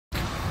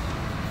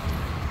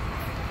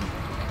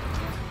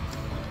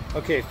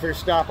Okay, first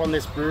stop on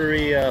this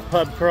brewery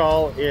pub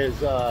crawl is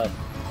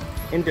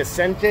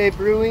Indecente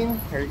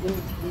Brewing, or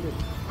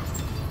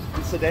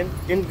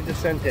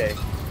Indecente,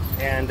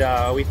 and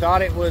we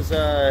thought it was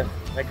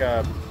like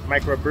a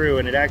microbrew,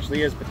 and it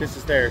actually is, but this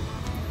is their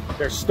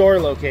store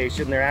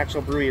location. Their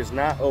actual brewery is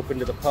not open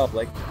to the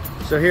public.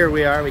 So here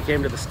we are, we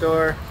came to the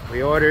store,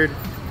 we ordered,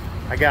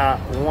 I got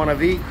one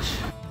of each.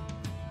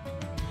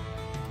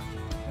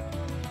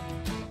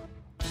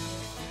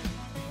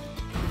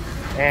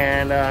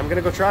 And I'm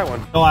gonna go try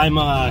one. So I'm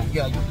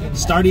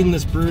starting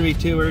this brewery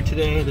tour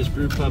today, this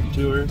brew pub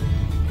tour,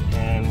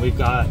 and we've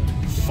got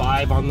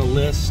 5 on the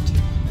list.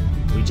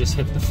 We just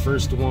hit the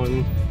first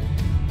one.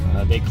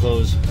 They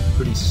close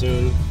pretty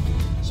soon,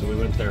 so we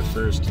went there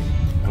first,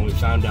 and we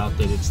found out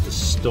that it's the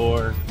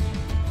store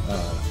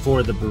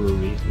for the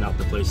brewery, not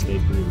the place they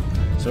brew.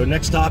 So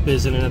next stop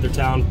is in another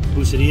town,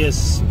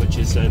 Breweries, which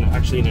is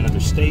actually in another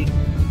state,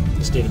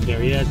 the state of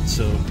Darien.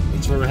 So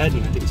that's where we're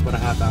heading. I think it's about a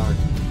half hour.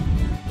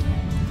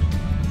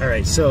 All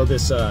right, so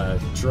this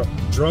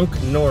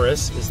Drunk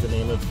Norris is the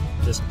name of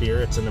this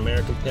beer. It's an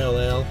American Pale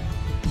Ale.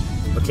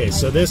 Okay,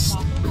 so this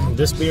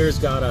beer's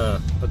got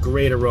a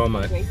great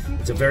aroma.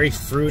 It's a very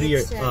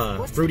fruity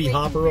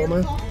hop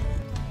aroma.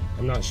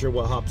 I'm not sure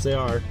what hops they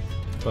are,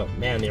 but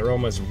man, the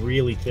aroma is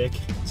really thick.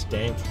 It's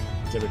dank.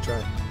 Give it a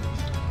try.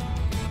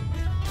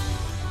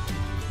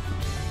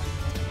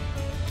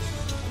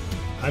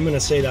 I'm gonna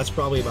say that's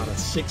probably about a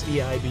 60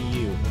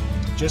 IBU,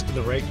 just in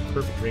the right,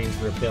 perfect range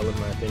for a pale, in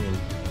my opinion.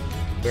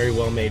 Very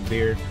well made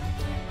beer,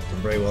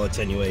 very well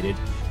attenuated,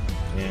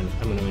 and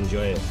I'm going to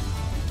enjoy it.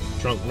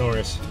 Drunk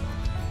Norris.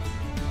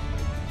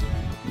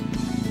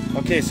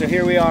 Okay, so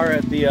here we are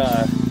at the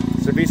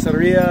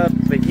Cerveceria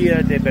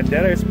de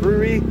Banderas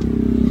Brewery,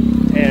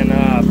 and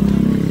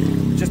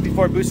just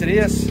before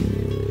Breweries.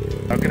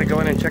 I'm going to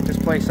go in and check this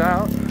place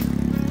out.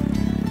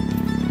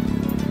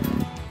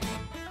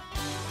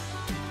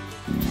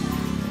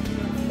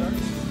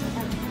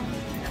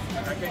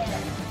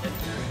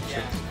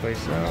 Check this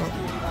place out.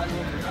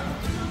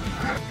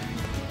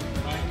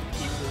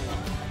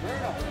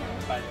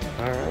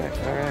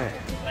 Alright.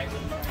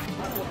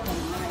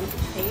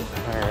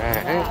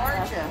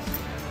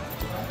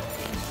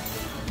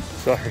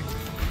 Sorry.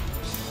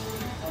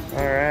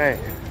 Alright.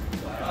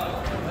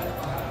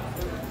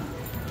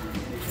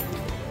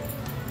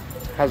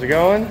 How's it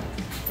going?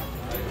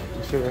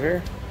 Just over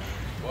here.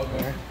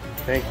 Alright.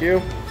 Thank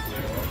you.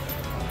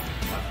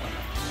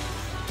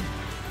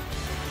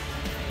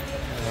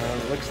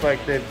 Looks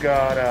like they've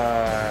got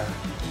a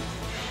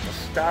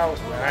stout,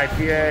 an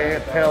IPA, a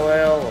pale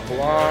ale, a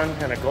blonde,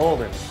 and a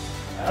golden.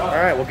 All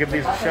right, we'll give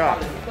these a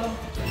shot.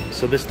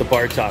 So this is the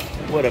bar top.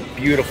 What a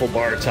beautiful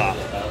bar top.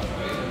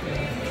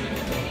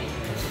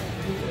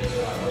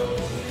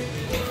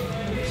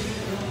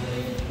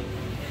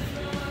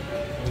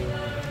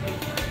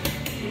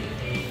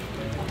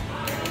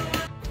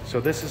 So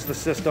this is the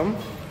system.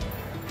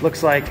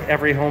 Looks like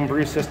every home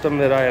brew system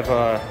that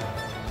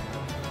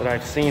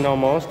I've seen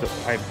almost.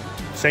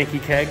 Sankey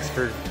kegs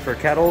for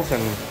kettles,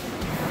 and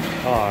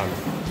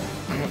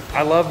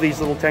I love these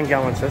little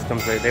 10-gallon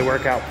systems. They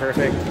work out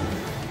perfect,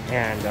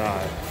 and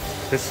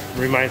this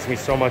reminds me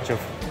so much of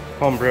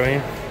home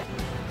brewing.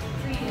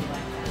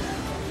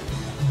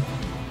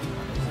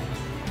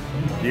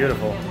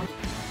 Beautiful.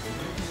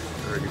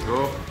 There you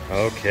go.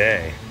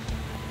 Okay.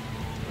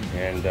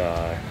 And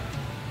I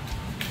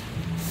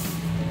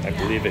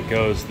believe it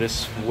goes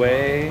this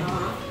way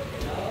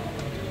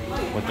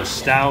with the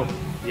stout,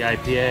 the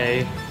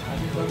IPA,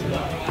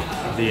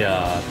 the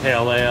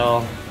pale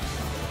ale,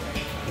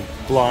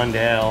 blonde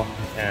ale,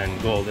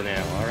 and golden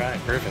ale. All right,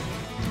 perfect.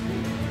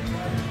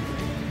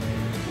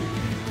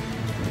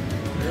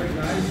 Very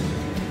nice.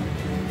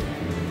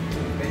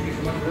 Thank you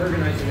so much for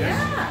organizing this.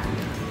 Yeah.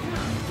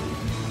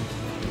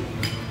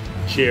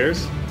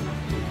 Cheers.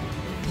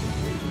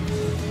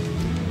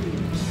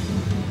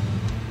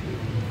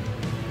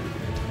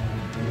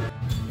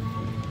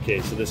 Okay,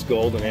 so this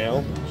golden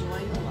ale,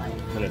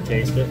 I'm gonna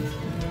taste it.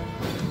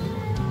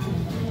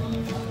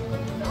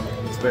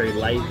 It's very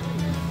light.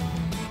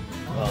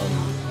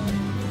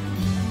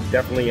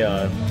 Definitely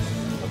a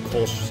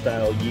Kolsch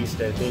style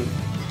yeast, I think.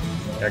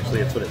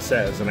 Actually, that's what it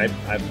says, and I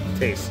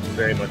taste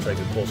very much like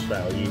a Kolsch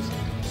style yeast.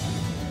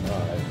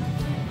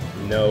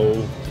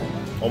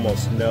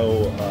 Almost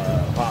no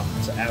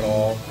hops at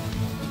all,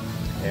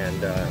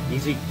 and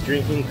easy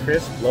drinking,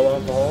 crisp, low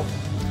alcohol.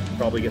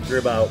 Probably get through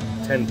about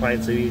 10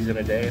 pints of these in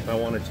a day if I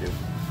wanted to.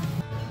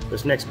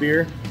 This next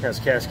beer has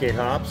Cascade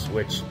hops,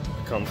 which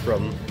come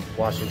from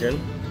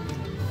Washington,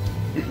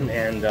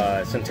 and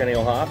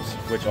Centennial hops,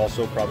 which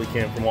also probably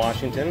came from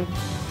Washington.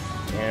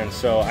 And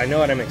so I know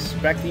what I'm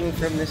expecting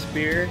from this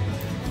beer,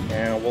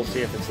 and we'll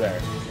see if it's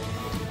there.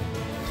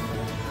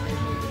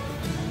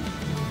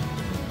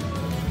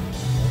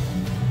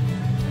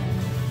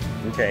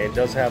 Okay, it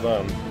does have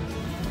the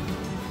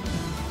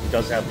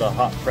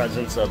hop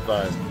presence of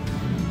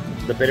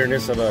the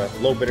bitterness of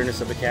low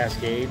bitterness of the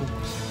Cascade,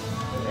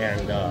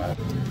 and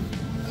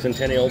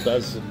Centennial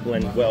does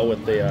blend well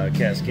with the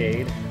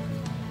Cascade.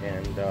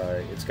 and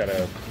it's got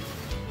a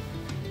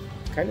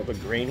kind of a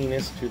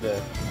graininess to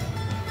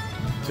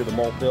the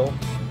malt bill.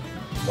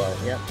 But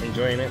yeah,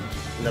 enjoying it.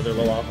 Another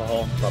low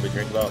alcohol. Probably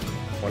drink about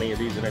 20 of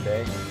these in a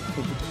day.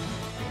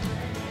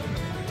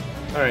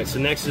 All right, so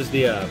next is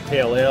the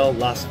Pale Ale,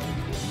 Las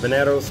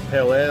Banderas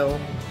Pale Ale,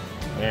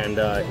 and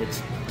I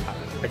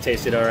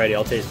tasted it already.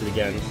 I'll taste it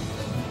again.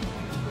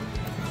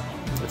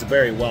 It's a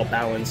very well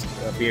balanced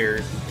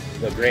beer.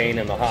 The grain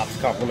and the hops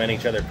complement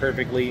each other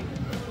perfectly.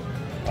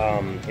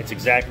 It's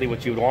exactly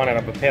what you would want out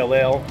of a pale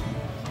ale.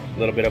 A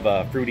little bit of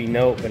a fruity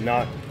note, but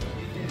not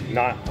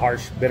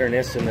harsh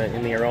bitterness in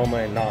the aroma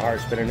and not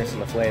harsh bitterness in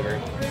the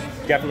flavor.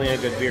 Definitely a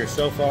good beer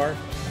so far.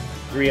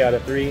 3 out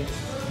of 3.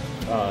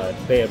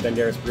 Bay of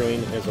Banderas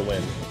Brewing is a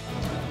win.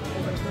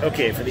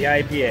 Okay, for the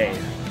IPA,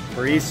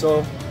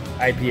 Paraíso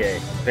IPA.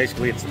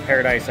 Basically, it's the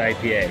Paradise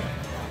IPA.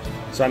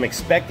 So I'm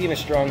expecting a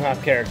strong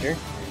hop character.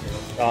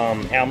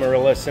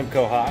 Amarillo,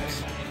 Simcoe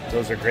hops.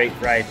 Those are great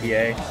for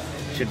IPA.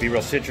 Should be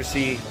real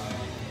citrusy.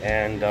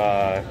 And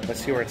let's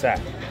see where it's at.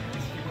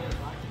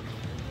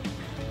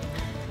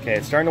 Okay,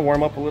 it's starting to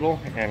warm up a little,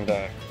 and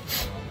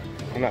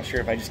I'm not sure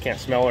if I just can't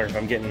smell or if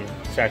I'm getting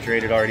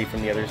saturated already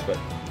from the others, but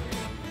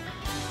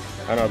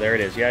oh no, there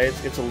it is. Yeah,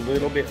 it's a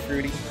little bit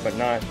fruity, but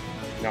not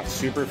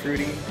super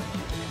fruity.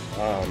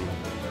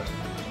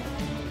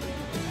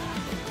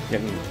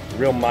 Getting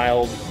real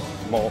mild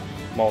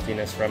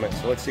maltiness from it.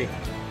 So let's see.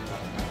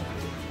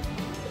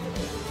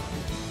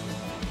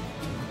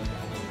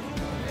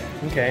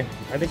 Okay,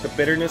 I think the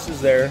bitterness is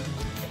there.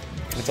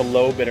 It's a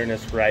low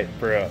bitterness for a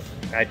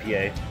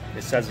IPA.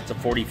 It says it's a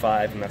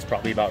 45, and that's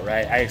probably about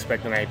right. I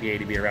expect an IPA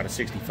to be around a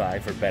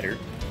 65 or better.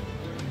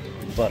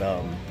 But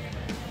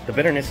the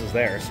bitterness is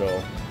there,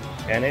 so,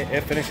 and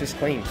it finishes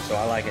clean, so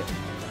I like it.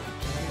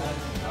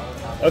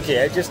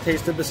 Okay, I just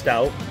tasted the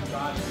stout,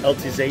 El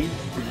Tizate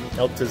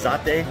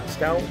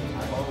stout.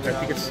 I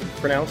think it's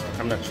pronounced.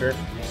 I'm not sure.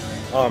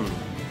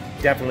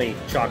 Definitely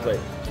chocolate.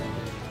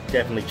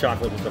 Definitely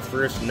chocolate was the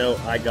first note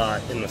I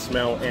got in the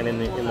smell and in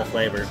the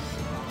flavor.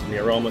 And the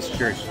aroma's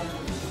sure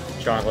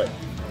chocolate.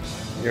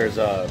 There's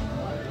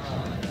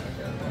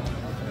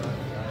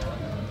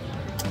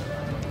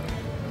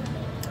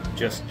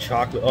just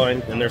chocolate. Oh,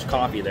 and there's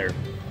coffee there.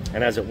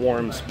 And as it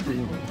warms,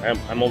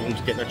 I'm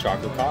almost getting a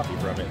chocolate coffee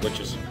from it, which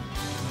is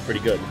pretty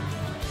good.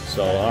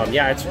 So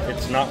yeah,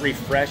 it's not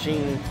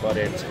refreshing, but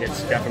it's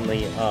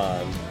definitely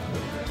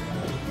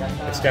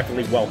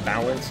well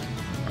balanced,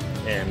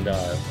 and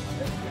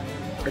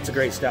it's a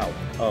great stout.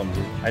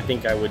 I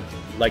think I would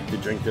like to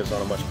drink this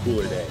on a much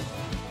cooler day.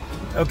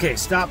 Okay,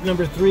 stop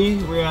number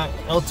 3. We're at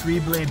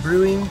Cerveceria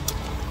Brewing.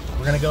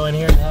 We're gonna go in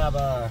here and have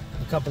a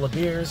couple of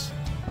beers.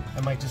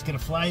 I might just get a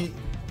flight.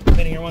 I've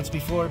been here once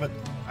before, but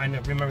I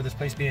remember this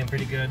place being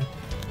pretty good.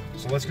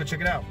 So let's go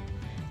check it out.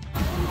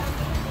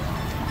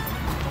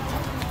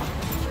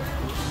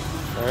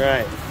 All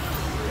right,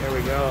 here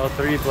we go,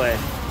 Cerveceria.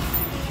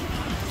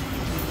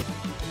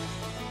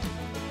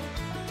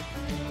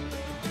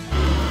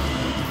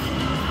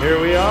 Here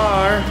we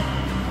are.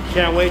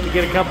 Can't wait to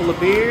get a couple of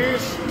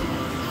beers.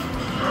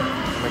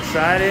 I'm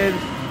excited.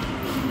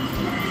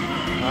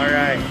 All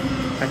right,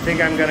 I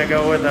think I'm gonna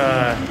go with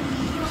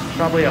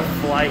probably a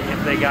flight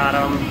if they got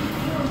them.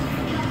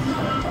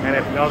 And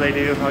if no, they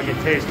do, I'll get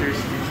tasters.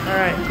 All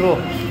right, cool.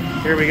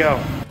 Here we go.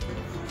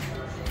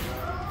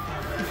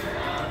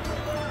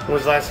 When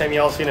was the last time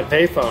y'all seen a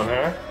payphone,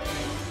 huh?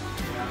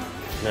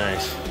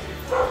 Nice.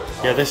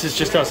 Yeah, this is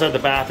just outside the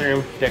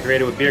bathroom,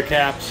 decorated with beer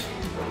caps.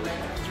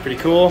 It's pretty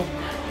cool.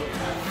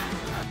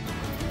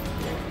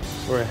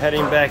 We're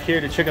heading back here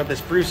to check out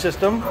this brew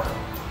system.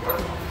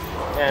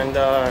 And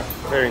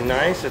very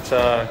nice. It's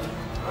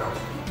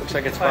looks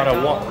like it's about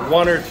a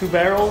 1 or 2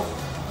 barrel.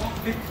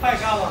 55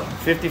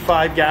 gallons.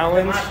 55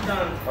 gallons.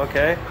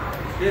 Okay.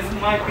 This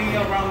might be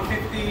around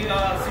 50,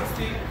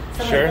 60.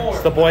 74. Sure.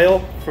 It's the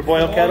boil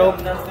kettle.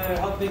 That's the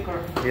hot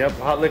liquor. Yep,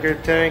 hot liquor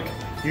tank.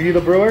 You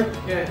the brewer?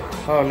 Yeah.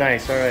 Oh,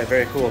 nice. All right,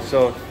 very cool.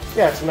 So,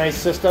 yeah, it's a nice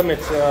system.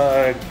 It's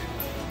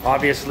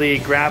obviously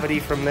gravity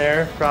from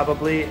there,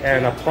 probably,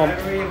 and a pump,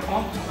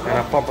 and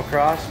a pump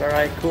across. All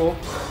right, cool.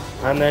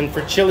 And then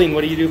for chilling,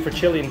 what do you do for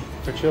chilling?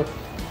 For chill,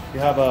 you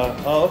have a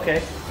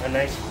a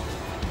nice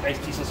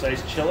decent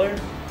sized chiller.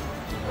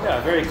 Yeah,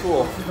 very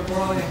cool.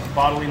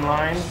 Bottling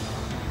line.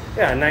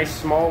 Yeah, a nice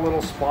small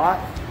little spot.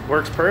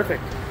 Works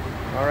perfect.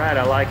 All right,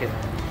 I like it.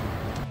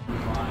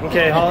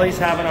 Okay, Holly's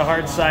having a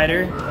hard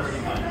cider,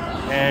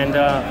 and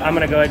I'm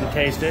gonna go ahead and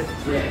taste it.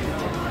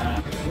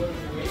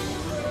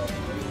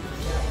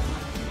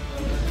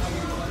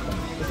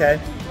 Okay,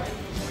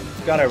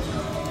 it's got a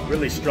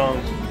really strong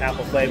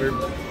apple flavor.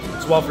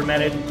 It's well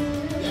fermented.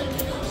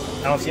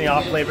 I don't see any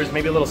off flavors.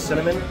 Maybe a little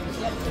cinnamon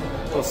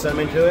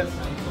to it.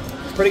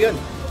 It's pretty good.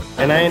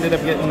 And I ended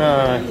up getting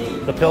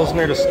the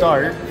Pilsner to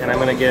start, and I'm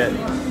gonna get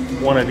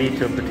one of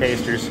each of the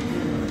tasters.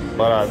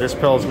 But this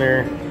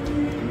Pilsner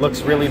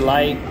looks really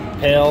light,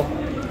 pale,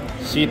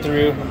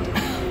 see-through,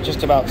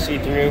 just about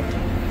see-through.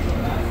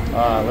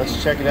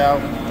 Let's check it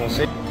out. We'll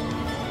see.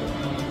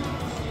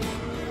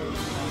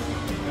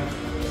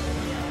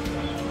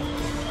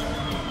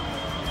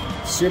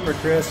 Super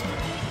crisp,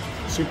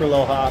 super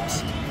low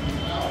hops.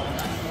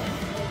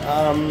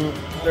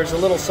 There's a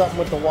little something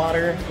with the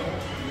water.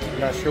 I'm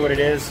not sure what it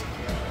is.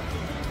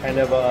 Kind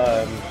of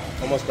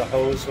almost a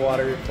hose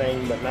water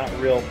thing, but not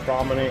real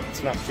prominent.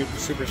 It's not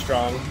super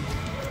strong.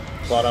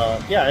 But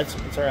yeah, it's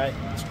all right.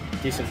 It's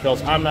decent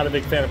pills. I'm not a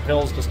big fan of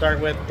pills to start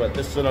with, but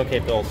this is an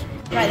okay pills.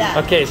 Try that.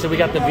 Okay, so we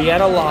got the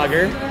Vienna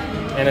Lager,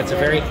 and it's a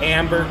very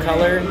amber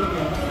color,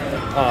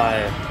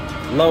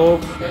 low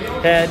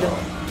head.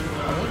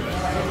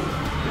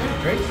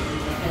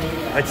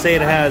 I'd say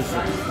it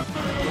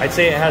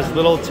has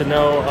little to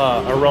no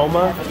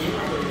aroma.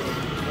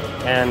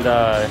 And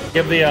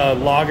give the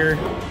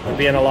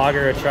Vienna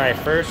Lager a try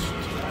first.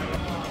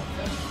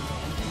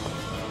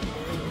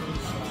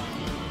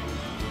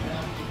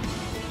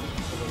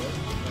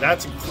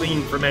 That's a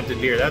clean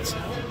fermented beer. That's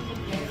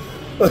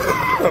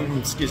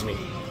excuse me.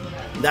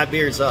 That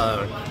beer's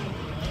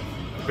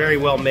very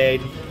well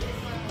made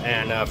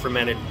and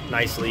fermented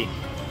nicely.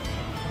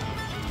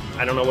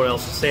 I don't know what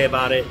else to say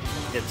about it.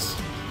 It's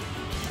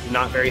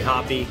not very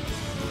hoppy,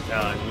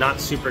 not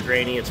super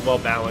grainy. It's well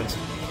balanced.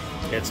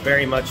 It's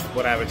very much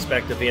what I would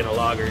expect a Vienna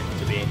Lager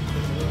to be.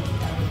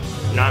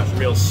 Not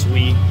real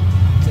sweet,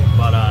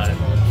 but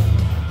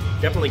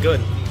definitely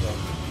good.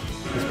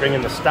 Let's bring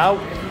in the stout.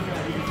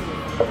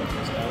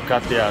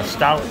 Got the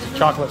stout, it's a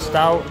chocolate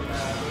stout.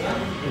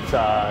 It's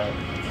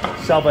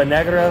Selva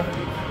Negra.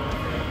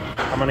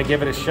 I'm gonna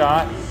give it a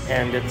shot,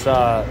 and it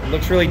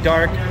looks really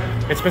dark.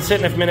 It's been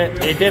sitting a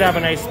minute. It did have a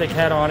nice thick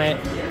head on it.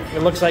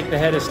 It looks like the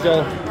head is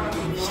still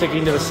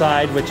sticking to the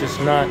side, which is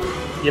not,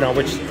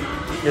 which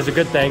is a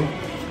good thing.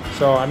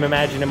 So I'm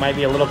imagining it might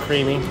be a little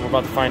creamy. We're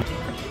about to find.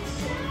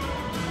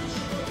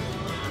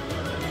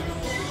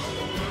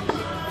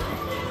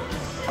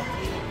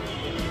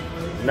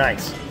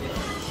 Nice.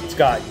 It's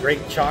got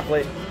great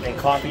chocolate and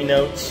coffee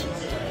notes,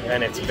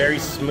 and it's very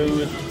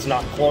smooth. It's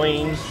not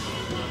cloying.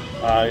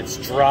 It's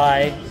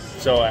dry.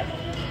 So,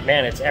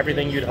 man, it's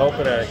everything you'd hope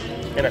in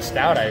a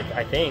stout.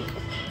 I think.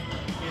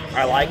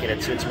 I like it.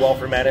 It's well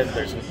fermented.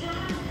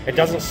 It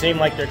doesn't seem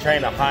like they're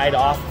trying to hide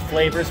off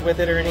flavors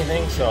with it or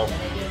anything. So,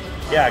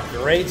 yeah,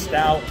 great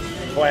stout.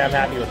 Boy, I'm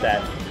happy with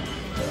that.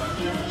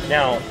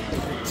 Now,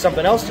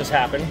 something else just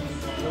happened.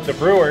 The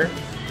brewer,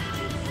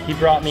 he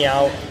brought me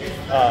out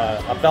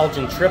a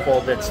Belgian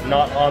triple that's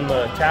not on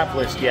the tap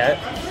list yet.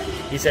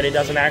 He said it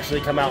doesn't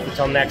actually come out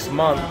until next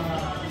month.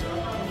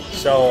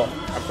 So,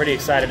 I'm pretty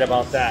excited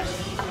about that.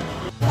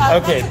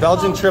 Okay,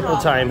 Belgian triple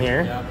time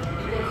here.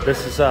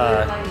 This is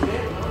a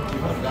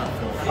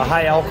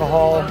high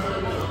alcohol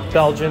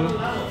Belgian.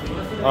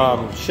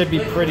 Should be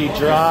pretty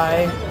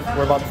dry.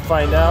 We're about to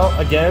find out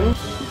again.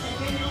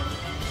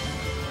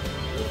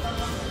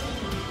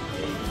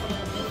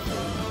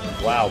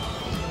 Wow.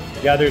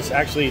 Yeah,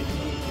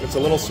 it's a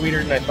little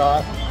sweeter than I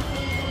thought.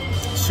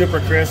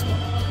 Super crisp.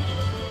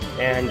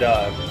 And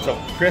so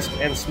crisp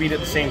and sweet at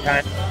the same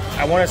time.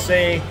 I want to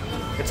say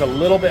it's a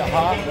little bit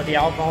hot with the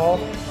alcohol,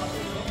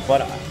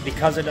 but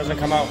because it doesn't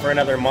come out for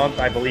another month,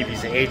 I believe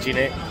he's aging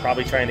it,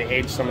 probably trying to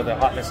age some of the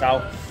hotness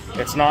out.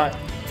 It's not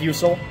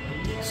fusel,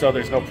 so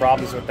there's no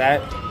problems with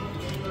that.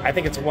 I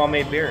think it's a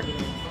well-made beer,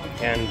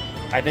 and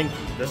I think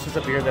this is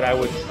a beer that I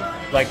would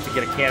like to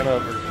get a can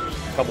of or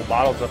a couple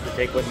bottles of to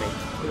take with me.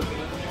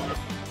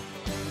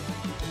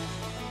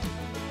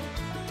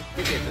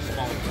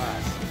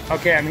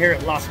 Okay, I'm here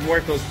at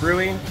Muertos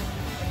Brewing,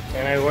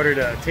 and I ordered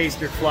a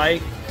taster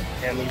flight,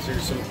 and these are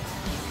some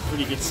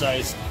pretty good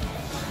sized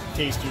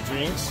taster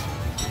drinks.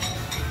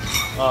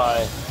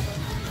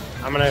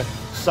 I'm gonna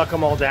suck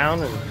them all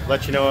down and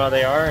let you know how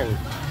they are, and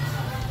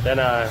then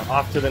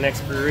off to the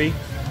next brewery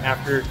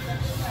after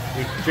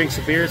we drink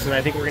some beers, and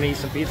I think we're gonna eat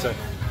some pizza.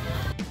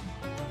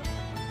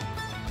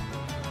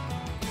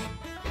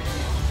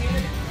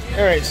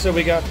 All right, so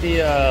we got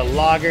the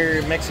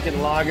lager,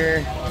 Mexican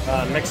lager,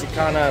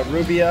 Mexicana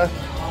Rubia.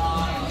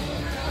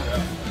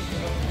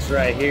 It's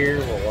right here.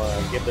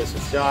 We'll give this a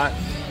shot.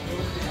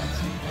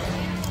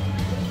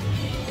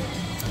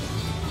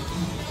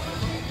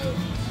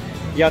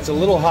 Yeah, it's a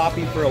little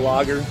hoppy for a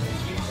lager.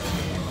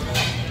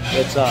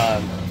 It's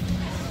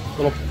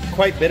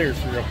quite bitter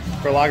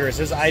for a lager. It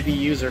says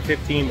IBUs are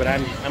 15, but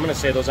I'm gonna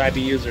say those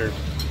IBUs are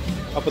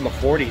up in the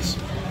 40s.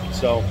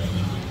 So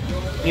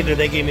either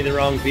they gave me the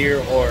wrong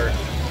beer, or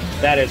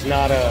that is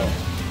not a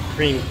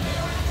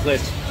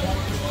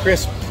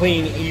crisp,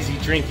 clean, easy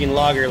drinking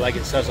lager like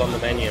it says on the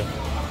menu.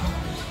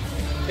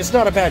 It's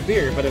not a bad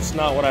beer, but it's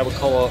not what I would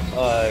call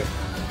a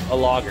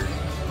lager.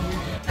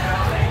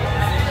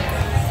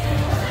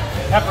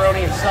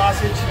 Pepperoni and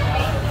sausage.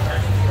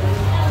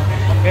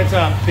 It's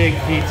a big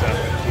pizza.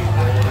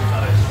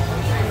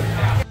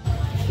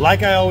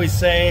 Like I always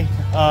say,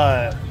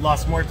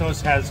 Los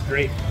Muertos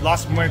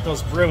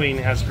Brewing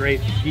has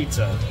great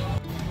pizza.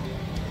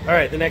 All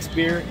right, the next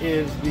beer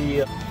is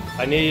the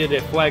Anilla de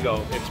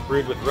Fuego. It's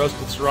brewed with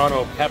roasted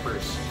serrano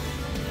peppers.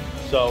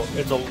 So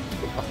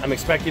I'm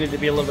expecting it to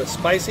be a little bit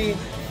spicy.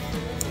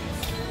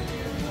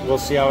 We'll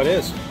see how it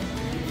is.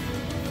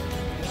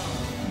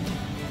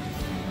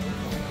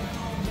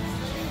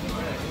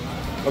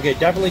 Okay,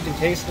 definitely can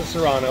taste the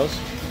Serranos.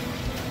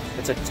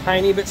 It's a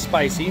tiny bit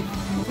spicy.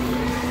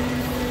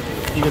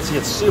 You can see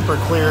it's super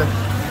clear.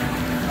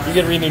 You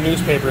could read the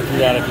newspaper through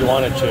that if you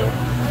wanted to.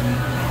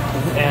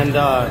 And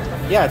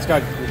yeah, it's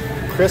got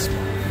crisp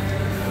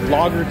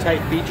lager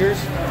type features,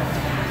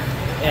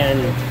 and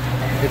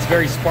it's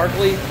very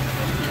sparkly.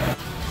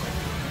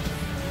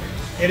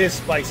 It is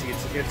spicy.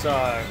 It's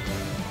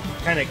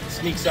kind of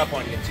sneaks up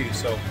on you too.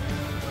 So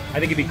I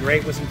think it'd be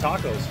great with some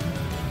tacos.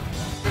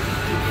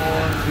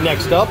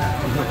 Next up,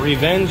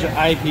 Revenge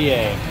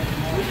IPA.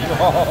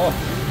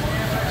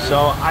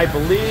 So I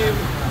believe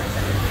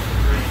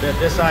that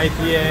this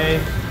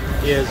IPA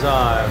is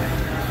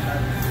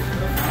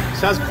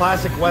says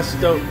classic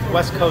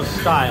West Coast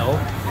style,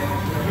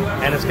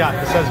 and it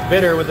says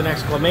bitter with an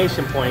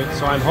exclamation point.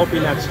 So I'm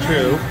hoping that's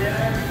true.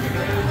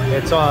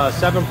 It's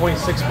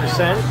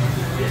 7.6%.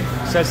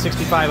 It says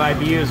 65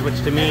 IBUs, which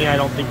to me I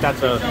don't think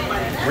that's a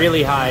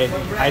really high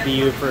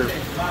IBU for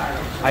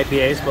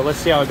IPAs. But let's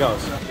see how it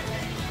goes.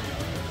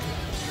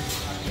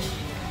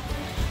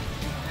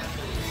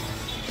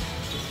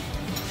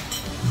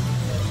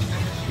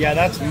 Yeah,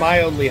 that's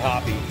mildly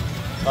hoppy.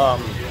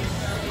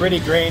 Pretty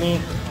grainy.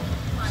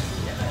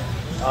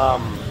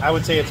 I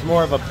would say it's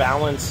more of a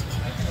balanced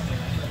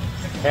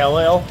pale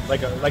ale,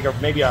 like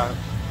maybe a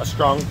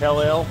strong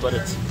pale ale, but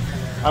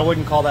I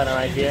wouldn't call that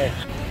an IPA.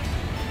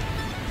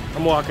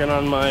 I'm walking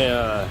on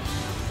my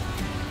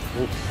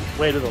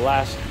way to the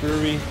last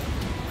brewery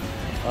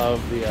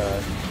of the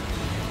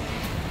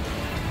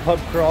pub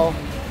crawl.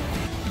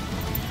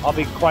 I'll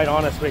be quite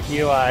honest with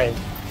you, I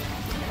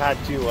had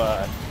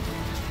to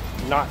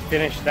not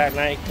finish that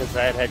night because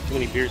I had too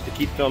many beers to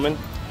keep filming,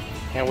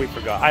 and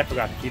I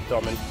forgot to keep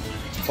filming.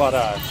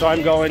 But so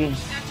I'm going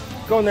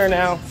there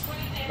now,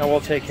 and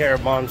we'll take care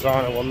of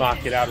Monzon and we'll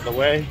knock it out of the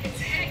way.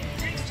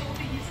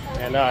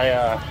 And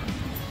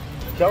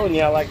telling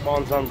you, I like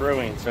Banderas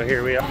Brewing, so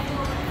here we are.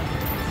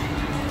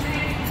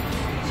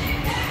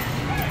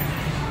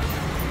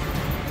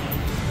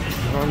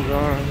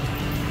 Monzon.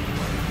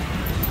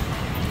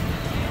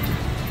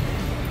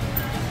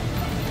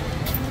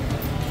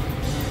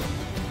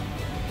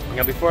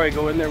 Now before I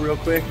go in there real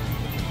quick,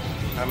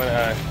 I'm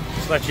gonna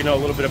just let you know a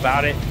little bit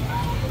about it.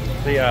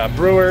 The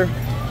brewer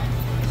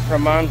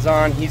from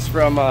Monzon, he's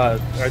from, or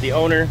the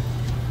owner,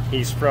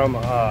 he's from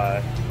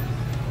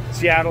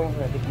Seattle.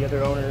 I think the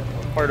other owner,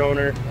 part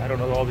owner, I don't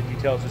know all the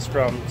details, is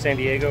from San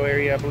Diego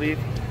area, I believe.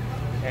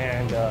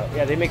 And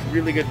yeah, they make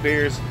really good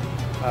beers,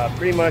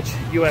 pretty much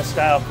US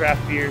style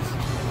craft beers.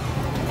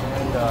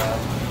 And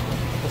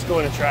let's go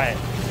in and try it.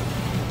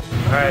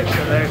 All right,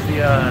 so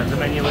there's the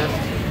menu list.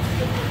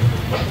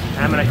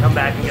 I'm gonna come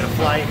back and get a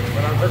flight,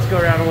 but let's go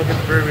around and look at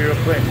the brewery real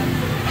quick.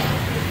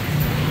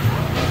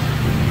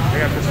 I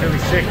got this really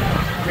sick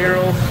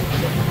mural.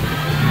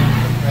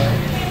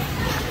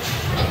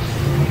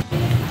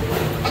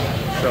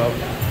 So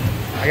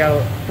I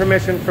got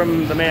permission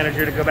from the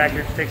manager to go back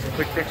here to take some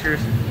quick pictures.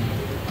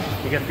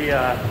 You get the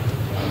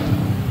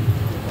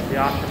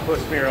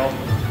octopus mural,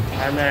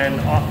 and then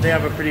they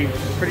have a pretty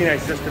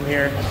nice system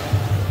here.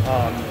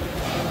 A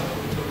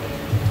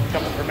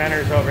couple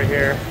fermenters over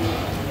here.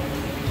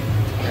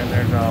 And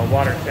there's a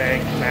water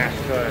tank,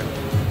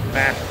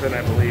 Maston,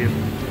 I believe,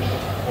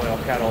 oil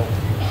kettle.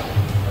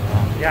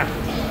 Yeah,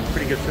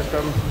 pretty good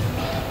system.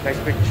 Nice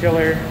big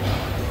chiller,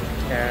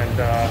 and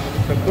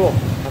so cool.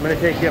 I'm gonna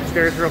take you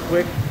upstairs real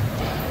quick.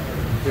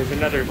 There's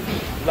another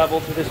level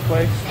to this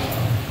place.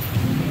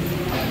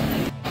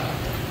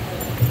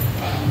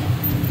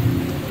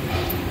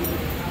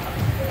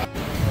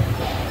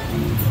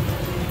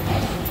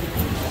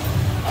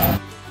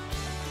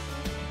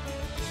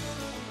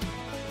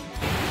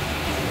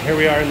 Here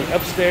we are in the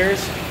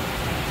upstairs.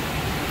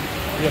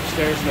 And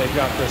they've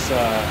got this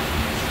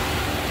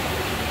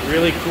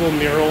really cool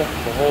mural.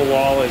 The whole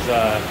wall is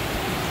a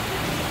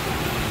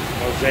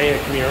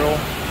mosaic mural.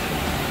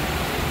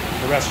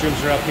 The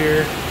restrooms are up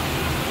here.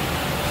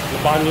 The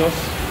baños.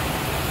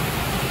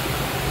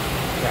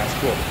 Yeah, it's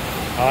cool.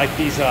 I like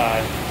these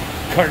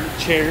cart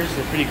chairs.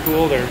 They're pretty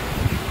cool. They're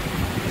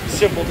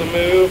simple to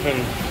move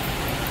and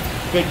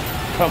big,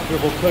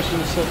 comfortable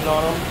cushions sitting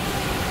on them.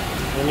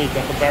 And then you've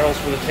got the barrels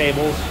for the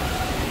tables.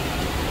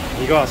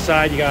 You go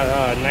outside, you got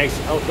nice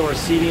outdoor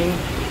seating.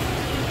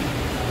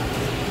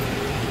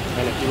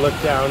 And if you look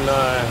down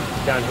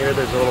here,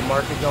 there's a little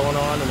market going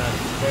on, and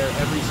that's there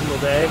every single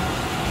day.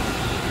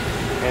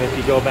 And if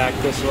you go back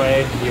this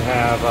way, you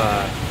have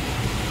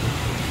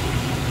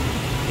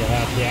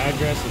the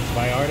address. It's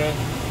Vallarta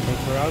and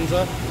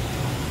Carranza.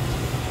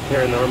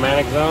 Here in the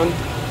romantic zone.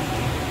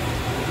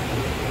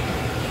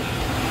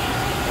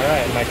 All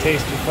right, my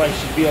tasting flight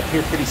should be up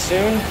here pretty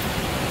soon,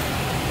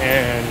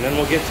 and then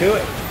we'll get to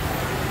it.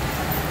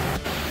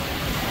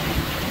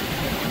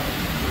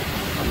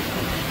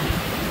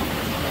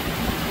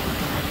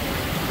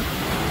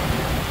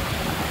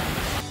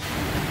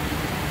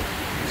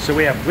 So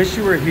we have Wish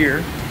You Were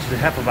Here, which is a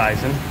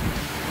Hefeweizen.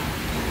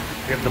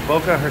 We have the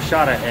Boca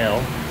Horchata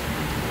Ale,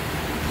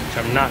 which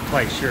I'm not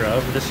quite sure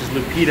of. This is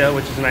Lupita,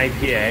 which is an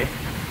IPA.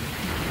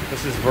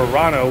 This is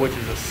Verano, which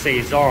is a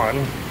Saison.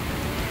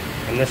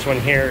 And this one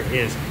here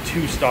is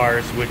 2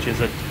 stars, which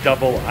is a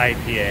double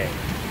IPA.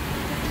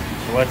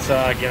 So let's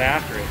get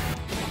after it.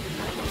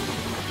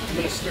 I'm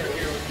going to start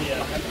here with the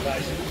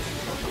Hefeweizen.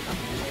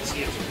 You can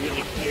see it's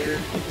really clear.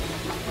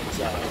 It's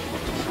a lot of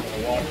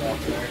water up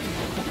there.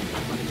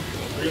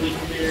 Really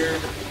clear. You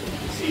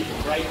can see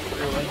right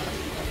through it.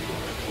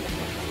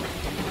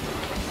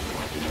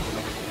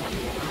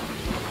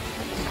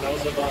 It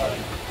smells of a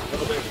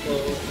little bit of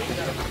clove, maybe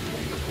not a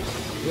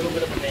little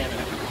bit of banana.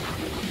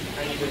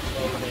 Tiny bit of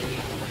clove, maybe.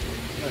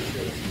 I'm not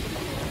sure.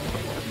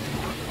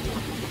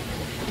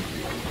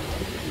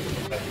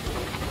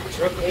 It's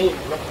real clean,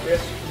 real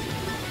crisp.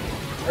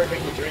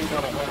 Perfect to drink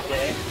on a hot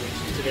day,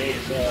 which today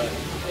is,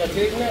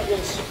 today's not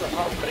really super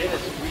hot, but it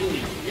is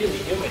really, really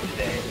humid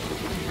today.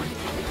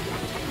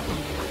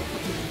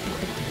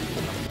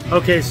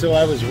 Okay, so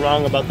I was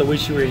wrong about the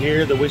Wish You Were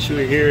Here. The Wish You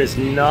Were Here is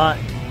not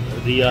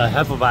the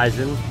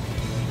Hefeweizen,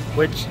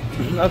 which,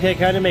 okay,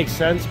 kind of makes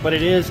sense, but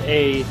it is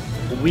a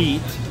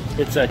wheat.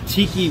 It's a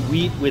tiki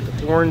wheat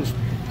with orange,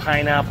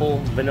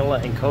 pineapple, vanilla,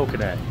 and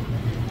coconut.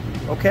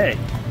 Okay,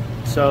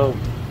 so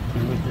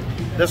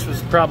this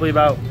was probably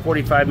about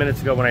 45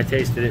 minutes ago when I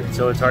tasted it,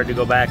 so it's hard to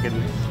go back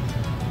and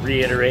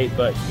reiterate,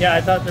 but yeah,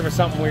 I thought there was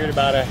something weird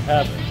about it.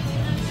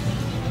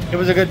 It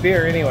was a good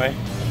beer anyway.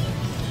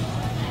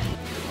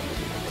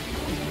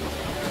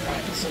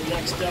 Alright, so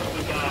next up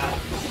we got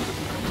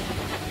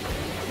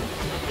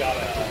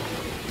a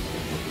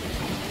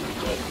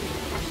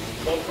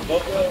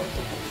Boco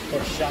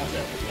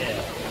Horchata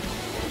Ale.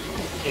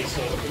 Okay,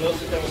 so for those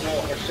that don't know,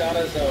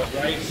 horchata is a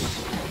rice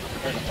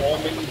and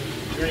almond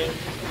drink.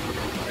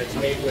 It's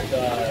made with,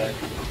 I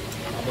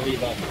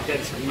believe,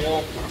 condensed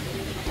milk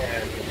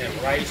and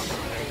rice,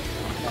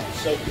 and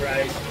soaked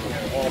rice,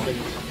 and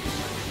almonds,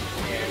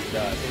 and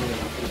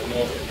in the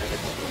milk, and then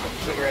it's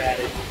sugar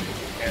added.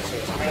 And so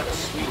it's kind of a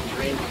sweet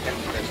drink, and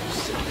there's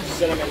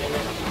cinnamon in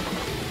it.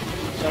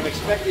 So I'm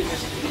expecting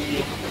this to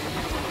be a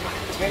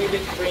tiny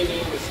bit creamy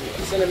with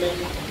some cinnamon,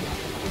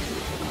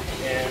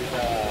 and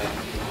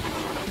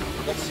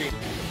let's see.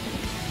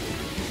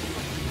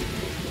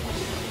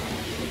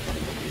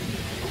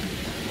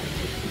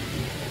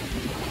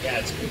 Yeah,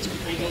 it's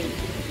creamy.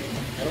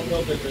 I don't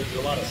know that there's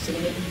a lot of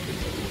cinnamon,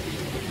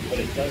 but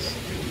it does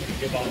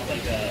give off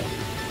like a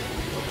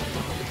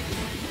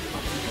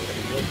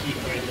milky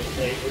kind of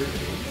flavor.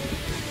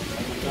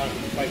 I'm not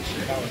quite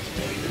sure how it's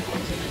made,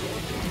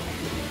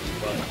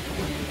 but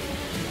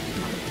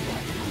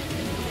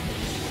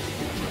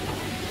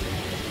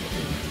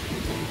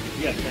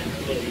yeah, kind of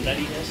a little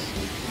nuttiness.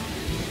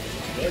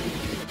 Good.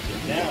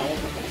 Now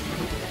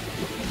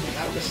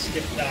I have to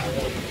skip that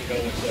one and go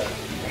with the.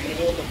 I'm going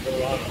to go with the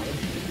Verano.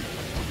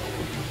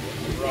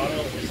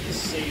 Verano is the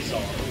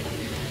Saison.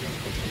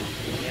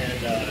 And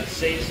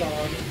Saison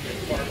and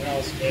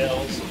farmhouse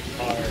ales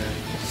are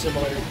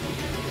similar.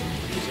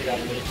 Usually got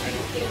a little tiny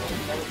bit of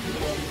funk to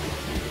them.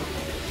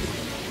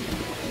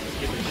 Let's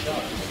give it a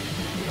shot.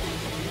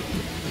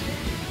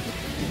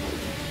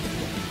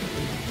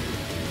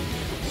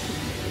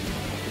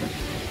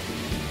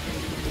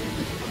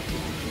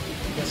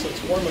 Yeah, so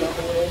it's warming up a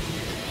little,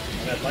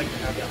 and I'd like to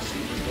have that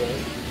super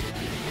cold.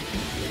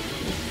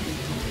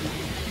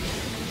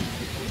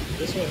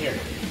 This one here,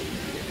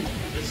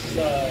 this is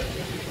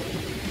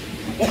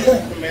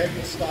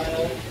American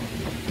style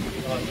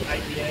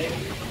IPA.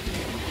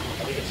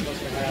 I think it's supposed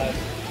to have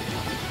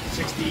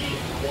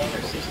 61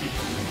 or 63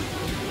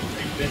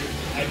 bitter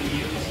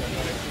IBUs. I'm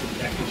not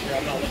exactly sure.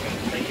 I'm not looking at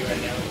the menu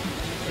right now,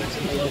 but it's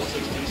in the low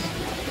 60s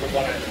for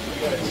what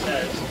it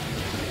says.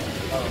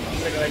 I'm going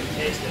to go ahead and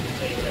taste it and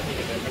tell you what I think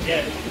of it.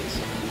 Again,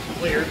 it's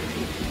clear,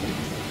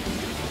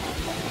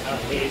 not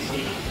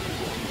hazy,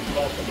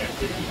 well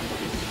connected.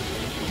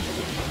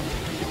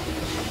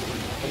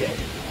 Okay,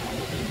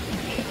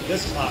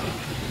 this is hot.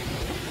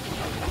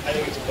 I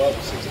think it's above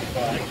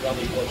 65,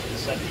 probably closer to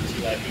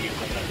 72 IBUs.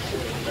 I'm not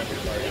sure what the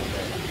numbers are in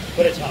there,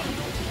 but it's hot,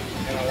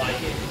 and I like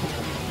it.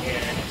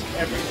 And it's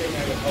everything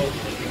I would hope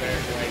in the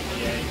American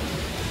IPA.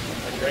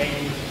 The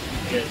grain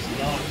is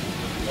not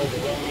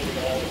overwhelming at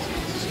all.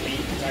 It's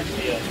sweet. It's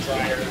actually a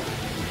drier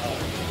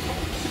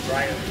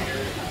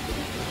beer.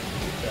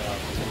 The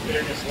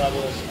bitterness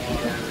levels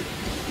are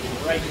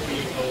right where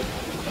you hope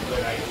a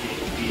good IPA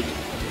would be.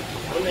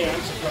 One thing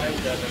I'm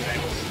surprised of, and I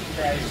was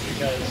surprised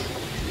because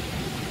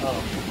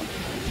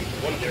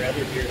one of their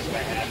other beers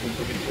that I had, which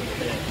we'll get to in a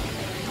minute,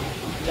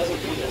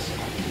 doesn't do this.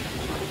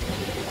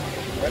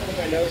 Right with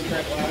my nose in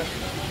that glass,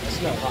 I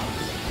smell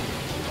hops.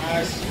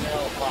 I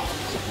smell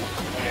hops.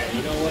 And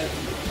you know what?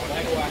 When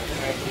I go after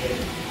an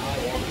IPA,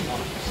 I want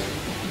hops.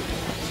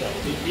 So,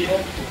 big deal.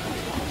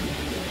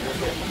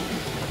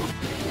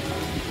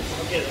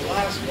 Okay, the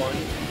last one,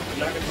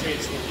 I'm not going to say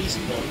it's the least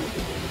one,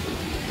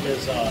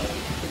 is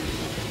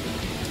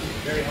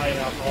very high in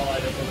alcohol. I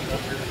don't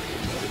remember.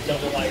 It's a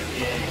double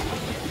IPA.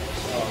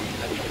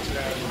 I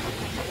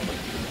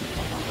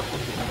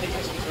think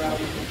it's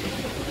around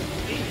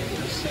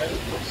 80%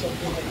 or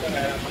something like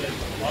that.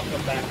 I'll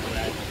come back to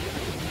that.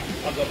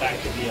 I'll go back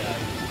to the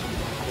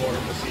board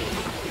and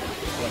see.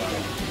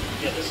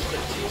 Yeah, this is the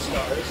 2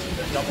 stars,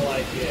 the double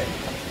IPA.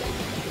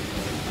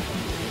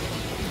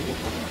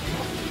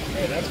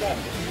 Hey, that's got,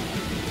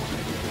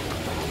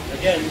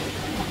 again,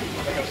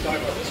 like I was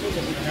talking about, this one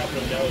doesn't have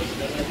the nose,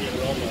 it doesn't have the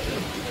aroma that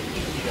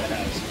Nikita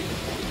has.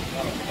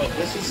 But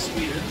this is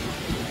sweeter.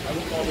 I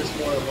would call this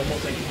more of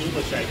almost like an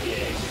English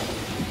IPA.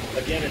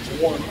 Again, it's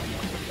warm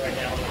right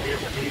now. The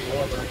beers are getting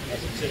warmer as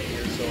I'm sitting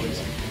here, so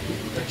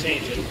they're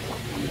changing.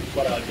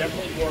 But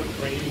definitely more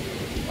grain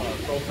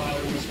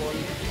profile in this one.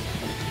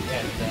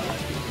 And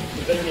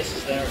the bitterness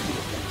is there to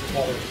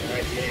call it an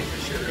IPA for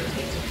sure.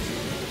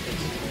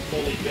 It's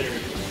fully bitter.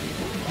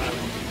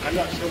 I'm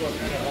not sure what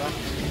kind of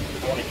hops.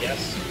 I want to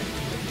guess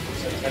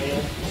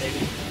Centennial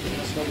maybe in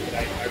this one,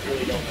 but I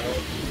really don't know.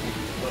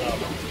 But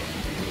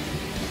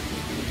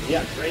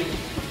yeah, great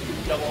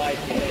double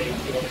IPA. If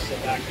you want to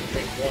sit back and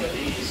drink one of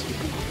these,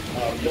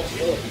 you'll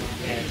feel it.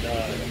 And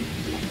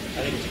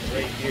I think it's a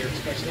great beer,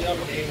 especially on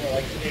a day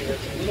like today where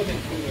it's a little bit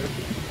cooler.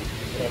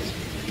 You know, it's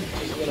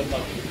just a little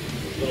muggy,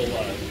 really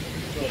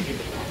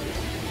humid.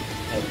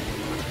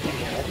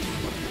 Anyhow.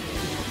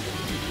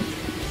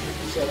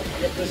 So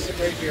this is a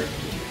great beer.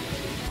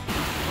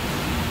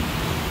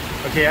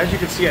 Okay, as you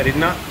can see, I did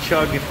not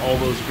chug all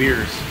those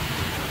beers.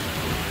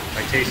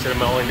 I tasted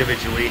them all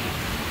individually,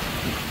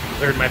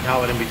 cleared my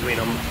palate in between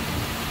them.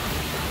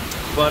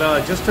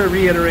 But just to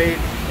reiterate,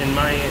 in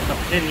my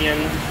opinion,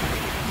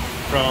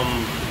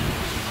 from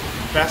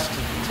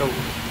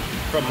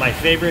my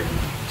favorite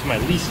to my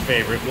least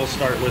favorite, we'll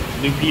start with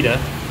Lupita,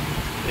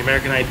 the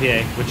American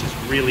IPA, which is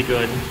really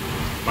good,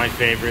 my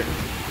favorite.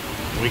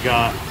 We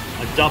got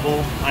a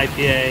double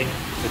IPA,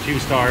 the 2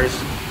 stars,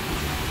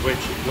 which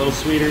a little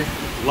sweeter,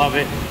 love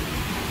it.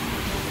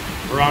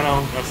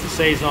 Verano, that's the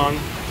Saison.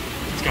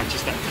 It's got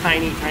just that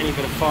tiny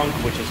bit of funk,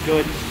 which is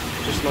good,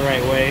 just in the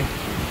right way.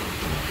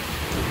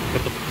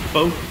 Got the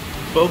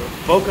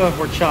Boca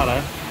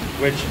Horchata,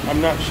 which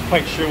I'm not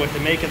quite sure what to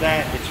make of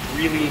that. It's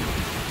really,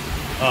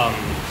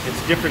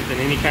 it's different than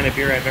any kind of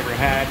beer I've ever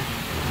had.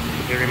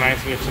 It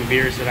reminds me of some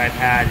beers that I've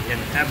had in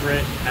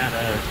Everett at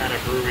a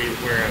brewery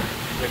where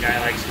the guy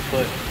likes to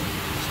put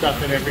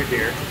stuff in every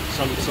beer,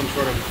 some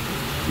sort of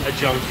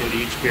adjunct into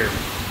each beer.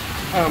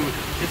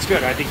 It's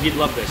good. I think you'd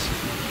love this.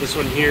 This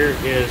one here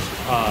is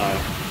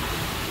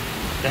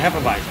the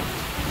Hefeweizen,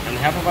 and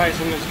the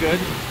Hefeweizen is good.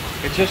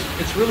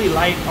 It's really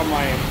light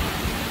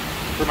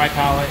for my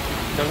palate.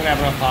 It doesn't have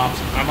enough hops.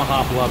 I'm a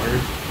hop lover,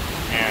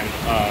 and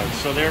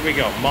so there we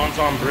go.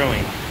 Monzon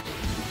Brewing.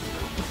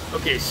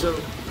 Okay, so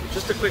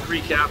just a quick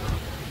recap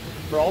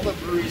for all the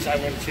breweries I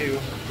went to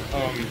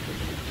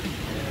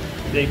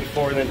the day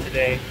before and then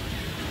today.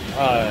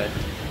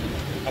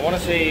 I want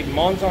to say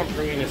Monzon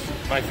Brewing is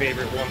my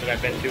favorite one that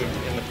I've been to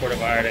in the Puerto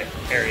Vallarta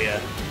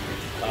area.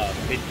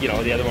 You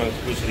know, the other one is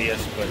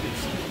Bucerias, but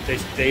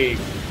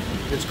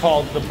it's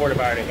called the Puerto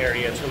Vallarta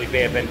area. It's really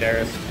Bay of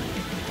Banderas.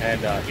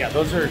 And yeah,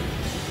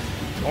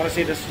 I want to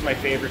say this is my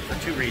favorite for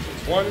 2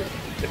 reasons. One,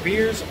 the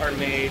beers are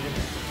made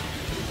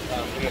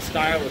in the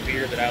style of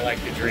beer that I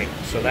like to drink.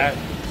 So that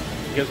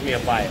gives me a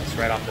bias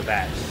right off the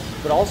bat.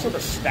 But also the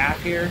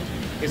staff here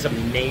is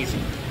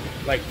amazing.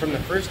 Like from the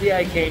first day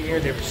I came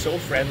here, they were so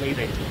friendly.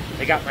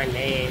 They got my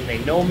name. They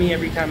know me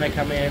every time I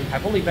come in.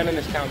 I've only been in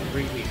this town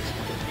 3 weeks.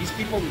 These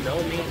people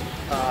know me.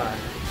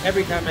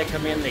 Every time I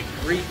come in, they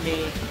greet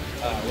me.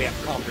 We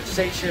have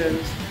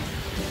conversations.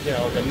 You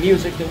know, the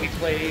music that we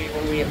play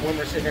when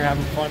we're sitting here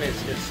having fun is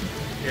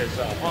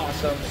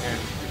awesome. And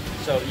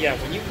so yeah,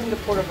 when you come to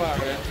Puerto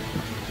Vallarta,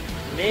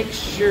 make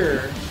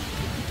sure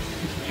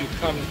you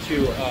come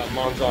to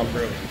Monzon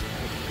Brewing.